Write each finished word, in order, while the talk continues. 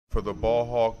For the Ball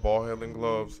Hawk ball handling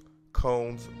gloves,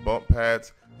 cones, bump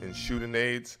pads, and shooting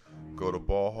aids, go to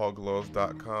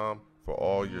ballhawkgloves.com for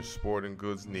all your sporting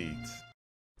goods needs.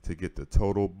 To get the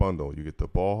total bundle, you get the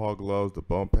Ball Hawk gloves, the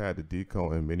bump pad, the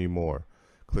decone, and many more.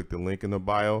 Click the link in the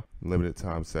bio, limited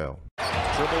time sale.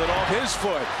 Dribble it off his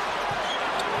foot.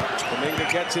 Kuminga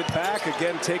gets it back,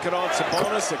 again taken on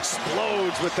Sabonis,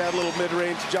 explodes with that little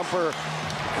mid-range jumper.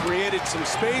 Created some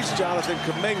space, Jonathan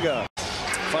Kuminga.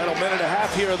 Final minute and a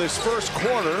half here of this first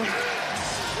quarter.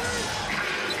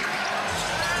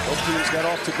 Both teams got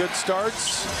off to good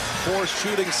starts. 4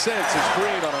 shooting since is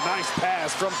Green on a nice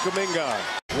pass from Kuminga.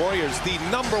 Warriors, the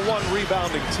 #1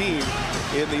 rebounding team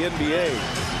in the NBA,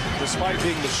 despite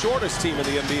being the shortest team in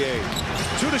the NBA.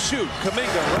 2 to shoot.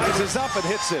 Kuminga rises up and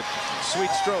hits it.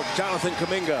 Sweet stroke, Jonathan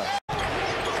Kuminga.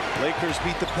 Lakers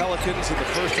beat the Pelicans in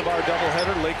the first of our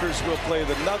doubleheader. Lakers will play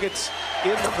the Nuggets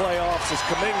in the playoffs as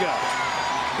Kuminga.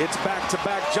 It's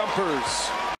back-to-back jumpers.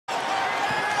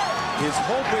 Is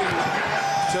hoping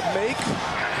to make,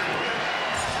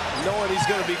 knowing he's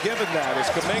going to be given that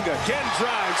as Kuminga again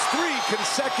drives 3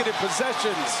 consecutive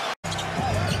possessions.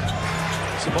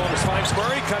 Sabonis finds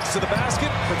Murray, cuts to the basket.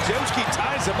 Podziemski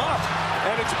ties him up,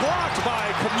 and it's blocked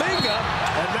by Kuminga,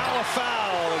 and now a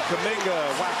foul, and Kuminga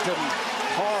whacked him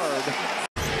hard.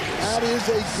 That is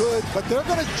a good, but they're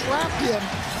going to trap him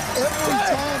every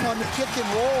time on the pick and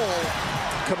roll.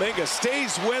 Kuminga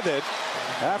stays with it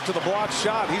after the blocked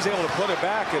shot. He's able to put it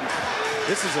back, and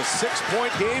this is a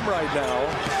 6-point game right now.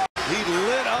 He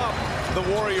lit up the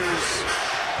Warriors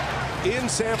in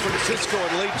San Francisco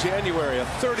in late January. A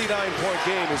 39-point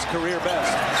game, his career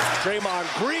best. Draymond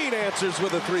Green answers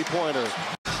with a 3-pointer.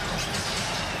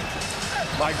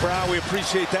 Mike Brown, we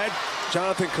appreciate that.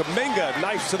 Jonathan Kuminga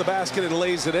knifes to the basket and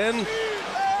lays it in.